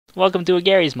Welcome to a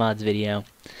Gary's Mods video.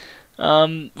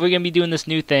 We're gonna be doing this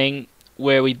new thing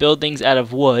where we build things out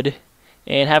of wood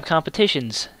and have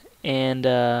competitions. And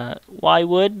why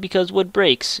wood? Because wood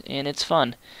breaks and it's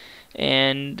fun.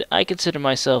 And I consider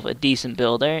myself a decent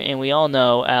builder, and we all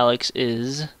know Alex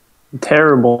is.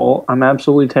 Terrible. I'm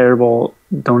absolutely terrible.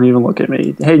 Don't even look at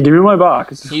me. Hey, give me my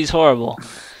box. He's horrible.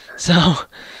 So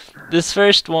this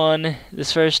first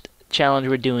challenge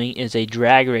we're doing is a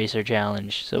drag racer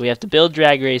challenge. So we have to build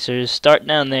drag racers, start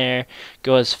down there,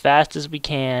 go as fast as we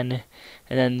can,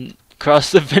 and then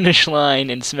cross the finish line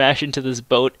and smash into this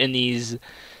boat in these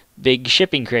big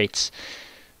shipping crates.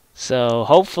 So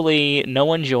hopefully no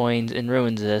one joins and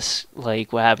ruins this,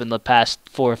 like what happened the past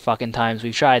 4 fucking times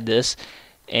we've tried this,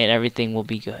 and everything will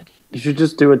be good. You should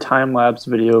just do a time-lapse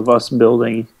video of us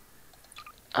building.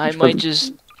 I might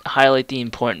just highlight the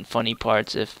important funny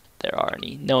parts if there are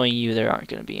any. Knowing you, there aren't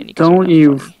going to be any. Don't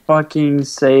you fucking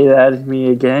say that to me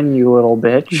again, you little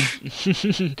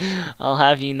bitch. I'll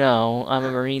have you know, I'm a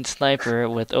Marine sniper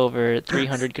with over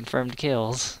 300 confirmed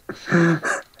kills. On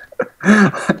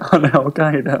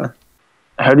Al-Qaeda.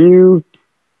 How do you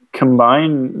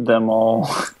combine them all?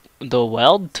 The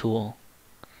weld tool.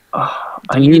 I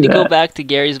Do you need to that. go back to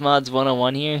Gary's Mods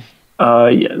 101 here?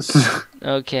 Yes.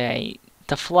 Okay.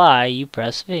 To fly, you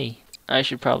press V. I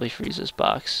should probably freeze this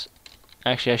box.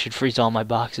 Actually, I should freeze all my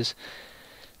boxes.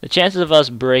 The chances of us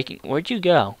breaking... Where'd you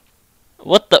go?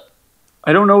 What the...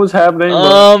 I don't know what's happening.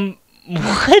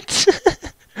 What?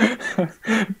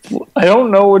 I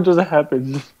don't know what just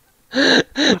happened.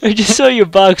 I just saw your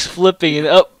box flipping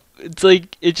and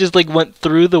it just like went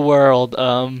through the world.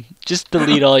 Just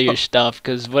delete all your stuff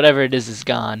because whatever it is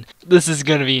gone. This is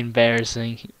gonna be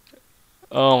embarrassing.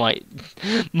 Oh my,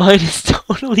 mine is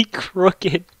totally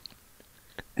crooked.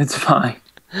 It's fine.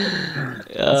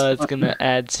 It's gonna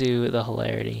add to the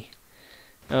hilarity.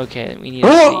 Okay, we need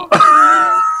to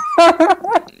see.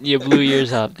 You blew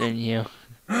yours up, didn't you?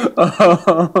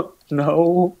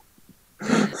 No.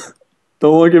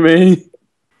 Don't look at me.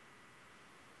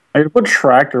 I could put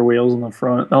tractor wheels in the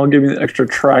front. That'll give me the extra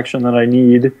traction that I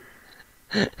need.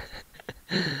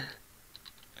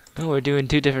 Oh, we're doing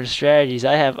 2 different strategies.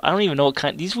 I don't even know what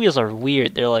kind. These wheels are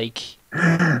weird. They're like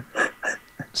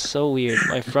so weird.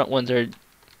 My front ones are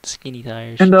skinny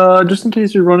tires. And just in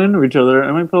case we run into each other,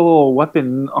 I might put a little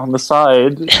weapon on the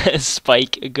side.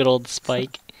 Spike, a good old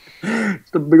spike.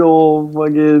 Just a big old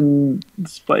fucking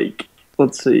spike.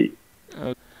 Let's see.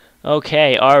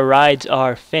 Okay, our rides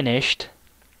are finished.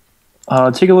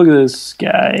 Take a look at this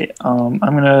guy. I'm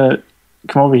gonna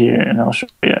come over here and I'll show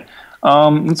you.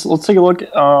 Let's take a look.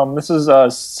 This is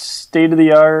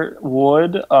state-of-the-art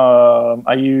wood.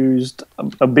 I used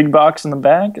a big box in the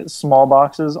back, small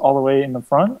boxes all the way in the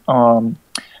front.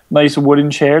 Nice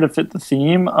wooden chair to fit the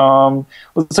theme.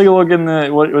 Let's take a look in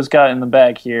what it was got in the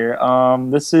back here.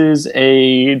 This is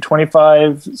a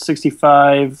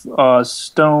 2565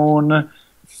 stone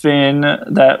fin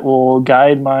that will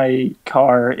guide my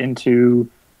car into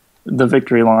the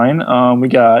victory line. We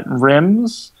got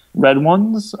rims, red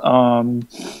ones,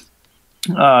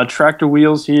 tractor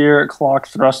wheels here, clock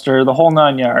thruster, the whole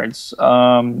 9 yards.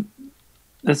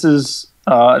 This is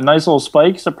a nice little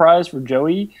spike surprise for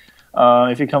Joey.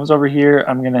 If he comes over here,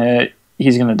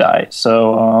 he's gonna die.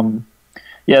 So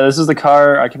yeah, this is the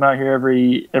car. I come out here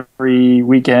every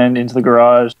weekend into the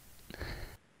garage.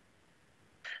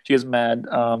 She gets mad,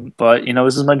 but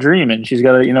this is my dream, and she's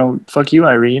got to, fuck you,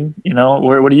 Irene.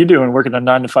 What are you doing? Working a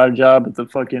 9-to-5 job at the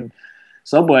fucking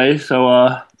Subway. So,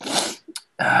 I'm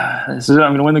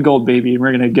gonna win the gold, baby.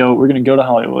 We're gonna go to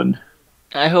Hollywood.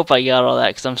 I hope I got all that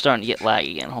because I'm starting to get lag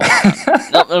again. Hold on.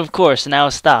 Nope, of course, now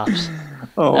it stops.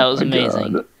 Oh, that was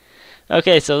amazing. God.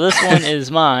 Okay, so this one is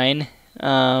mine.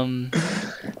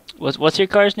 What's your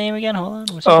car's name again? Hold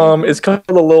on. It's called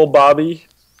the Little Bobby.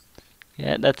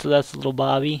 Yeah, that's little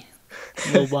Bobby.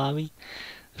 Little Bobby.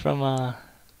 From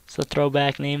it's a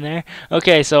throwback name there.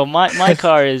 Okay, so my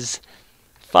car is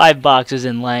 5 boxes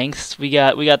in length. We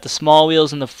got the small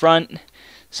wheels in the front,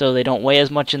 so they don't weigh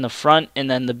as much in the front, and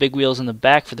then the big wheels in the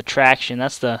back for the traction.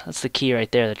 That's the key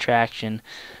right there, the traction.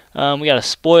 We got a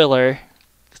spoiler.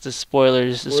 The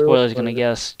spoiler's gonna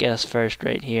get us first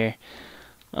right here.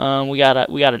 We got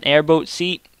an airboat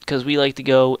seat because we like to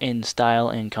go in style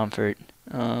and comfort.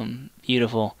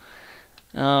 Beautiful.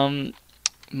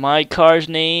 My car's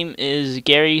name is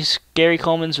Gary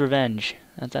Coleman's Revenge.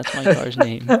 That's my car's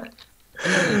name.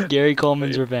 Gary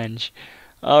Coleman's Revenge.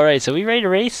 All right, so we ready to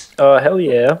race? Hell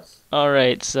yeah. All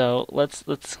right, so let's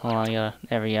hold on.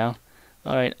 There we go.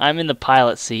 All right, I'm in the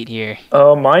pilot seat here.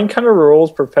 Mine kind of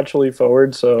rolls perpetually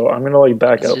forward, so I'm gonna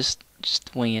back up. Just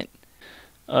wing it.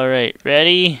 All right,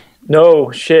 ready?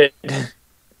 No, shit.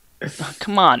 Oh,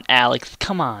 come on, Alex.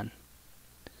 Come on.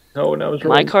 No, that was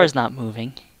My really. car's not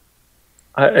moving.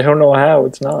 I don't know how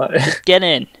it's not. Just get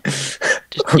in. Just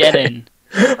get Okay. in.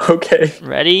 Okay.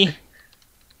 Ready?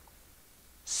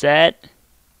 Set.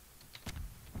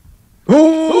 Oh!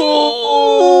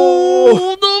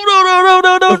 Oh, no, no, no, no,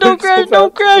 no, no, don't I'm so crash, fast.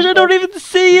 don't crash. I don't even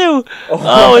see you. Oh,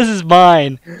 Oh, this is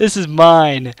mine. This is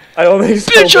mine. I don't think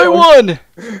so. Bitch, I bro. won.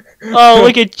 Oh,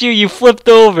 look at you. You flipped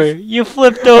over. You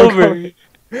flipped over.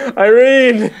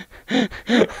 Irene!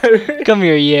 Irene! Come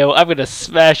here, you. I'm going to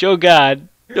smash. Oh, God.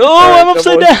 Oh, Alright, I'm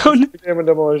upside down.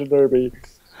 Demolition Derby.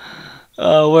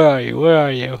 Oh, where are you? Where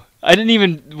are you? I didn't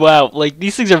even. Wow, like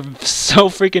these things are so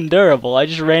freaking durable. I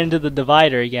just ran into the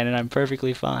divider again, and I'm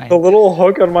perfectly The fine. little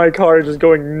hook on my car is just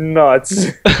going nuts.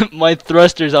 My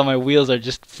thrusters on my wheels are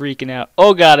just freaking out.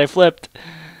 Oh God, I flipped.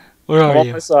 Where I'm are on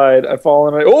my you? side. I fall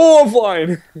and oh, I'm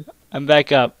flying. I'm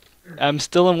back up. I'm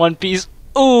still in one piece.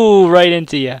 Ooh, right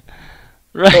into you.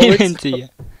 Right think into so. you.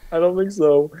 I don't think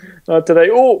so. Not today.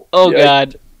 Oh, Oh yeah,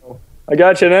 God, I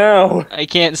got you now. I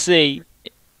can't see.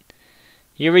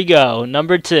 Here we go.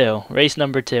 Number 2. Race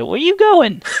number 2. Where you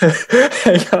going?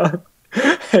 Hang on.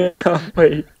 Hang on.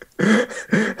 Wait.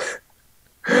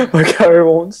 My car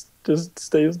won't just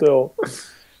stay still.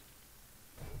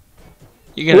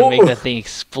 You're gonna make Whoa. that thing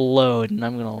explode, and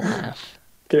I'm gonna laugh.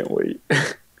 Can't wait.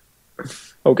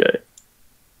 Okay.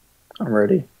 I'm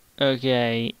ready.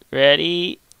 Okay,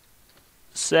 ready,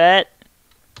 set.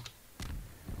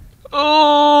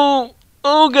 Oh,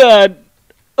 oh God,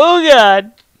 oh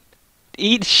God!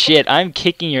 Eat shit! I'm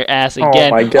kicking your ass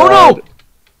again. Oh my Oh god.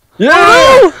 no!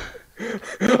 Yeah!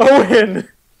 Oh I win!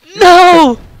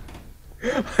 no!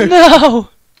 No! No!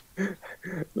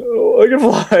 No, I can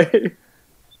fly.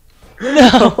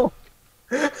 No!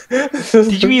 This is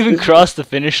Did you even cross the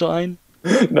finish line?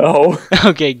 No.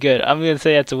 Okay, good. I'm gonna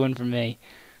say that's a win for me.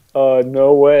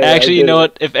 No way. Actually, I you know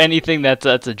didn't. what? If anything, that's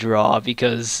a draw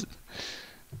because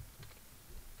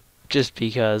just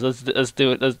because. Let's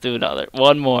do it. Let's do another.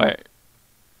 One more.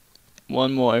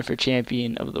 One more for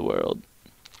champion of the world.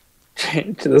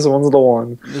 This one's the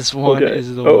one. This one Okay.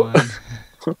 is the Oh. one.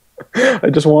 I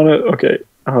just want to. Okay.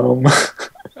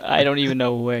 I don't even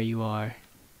know where you are.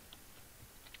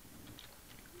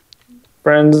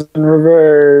 Friends in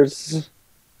reverse.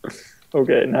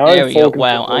 Okay, now I There have we full go.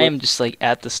 Wow, control. I am just like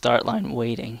at the start line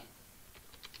waiting.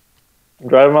 I'm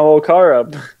driving my little car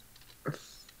up.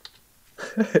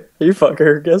 You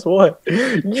fucker, guess what?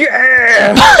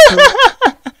 Yeah!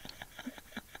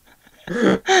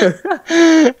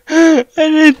 I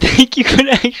didn't think you could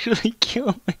actually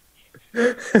kill me.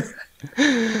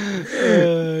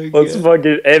 Oh, Let's God.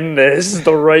 fucking end this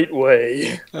the right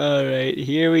way. Alright,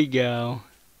 here we go.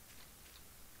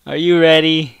 Are you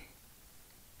ready?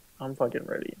 I'm fucking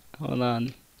ready. Hold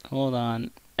on. Hold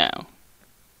on. Now.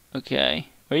 Okay.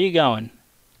 Where are you going?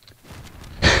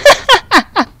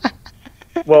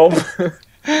 Well,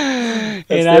 And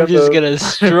the I'm end just of- gonna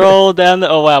stroll down the.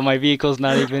 Oh wow, my vehicle's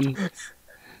not even.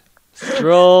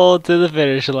 Stroll to the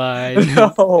finish line.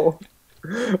 no.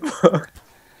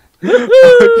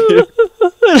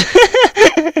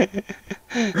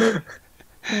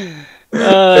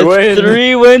 I win.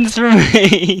 3 wins for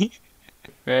me.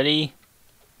 Ready,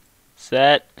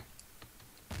 set.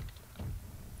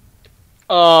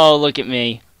 Oh, look at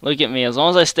me. Look at me. As long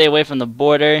as I stay away from the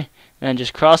border and then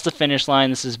just cross the finish line,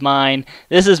 this is mine.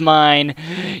 This is mine.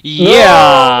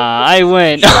 Yeah, I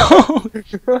win.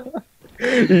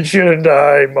 You shouldn't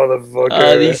die,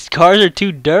 motherfucker. These cars are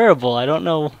too durable. I don't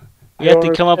know. We I have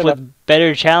don't to come up understand with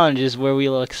better challenges where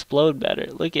we'll explode better.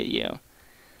 Look at you.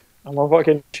 I'm a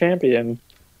fucking champion.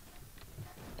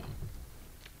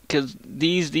 Because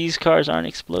these cars aren't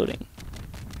exploding.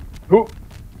 Who?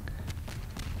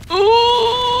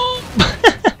 Ooh!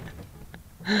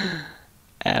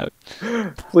 Out.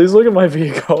 Please look at my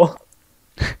vehicle.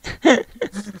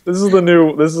 This is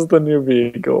the new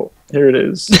vehicle. Here it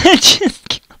is. Just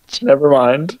killed you. Never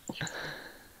mind.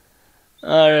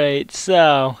 Alright,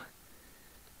 so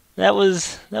that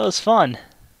was fun.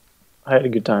 I had a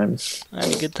good time. I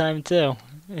had a good time too.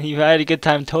 You had a good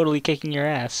time totally kicking your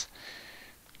ass.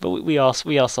 But we all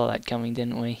saw that coming,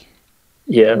 didn't we?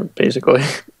 Yeah, basically.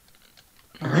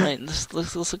 All right, let's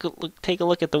take a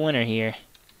look at the winner here.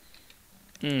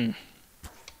 And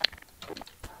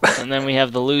then we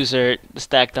have the loser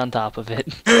stacked on top of it.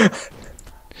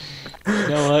 You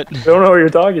know what? I don't know what you're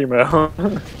talking about.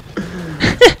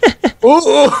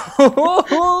 Ooh!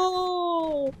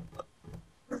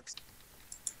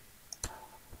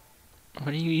 What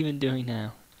are you even doing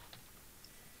now?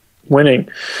 Winning.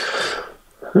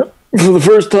 For the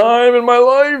first time in my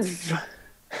life.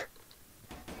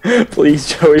 Please,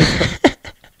 Joey.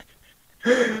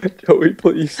 Joey,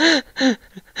 please.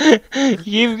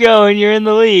 Keep going. You're in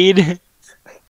the lead.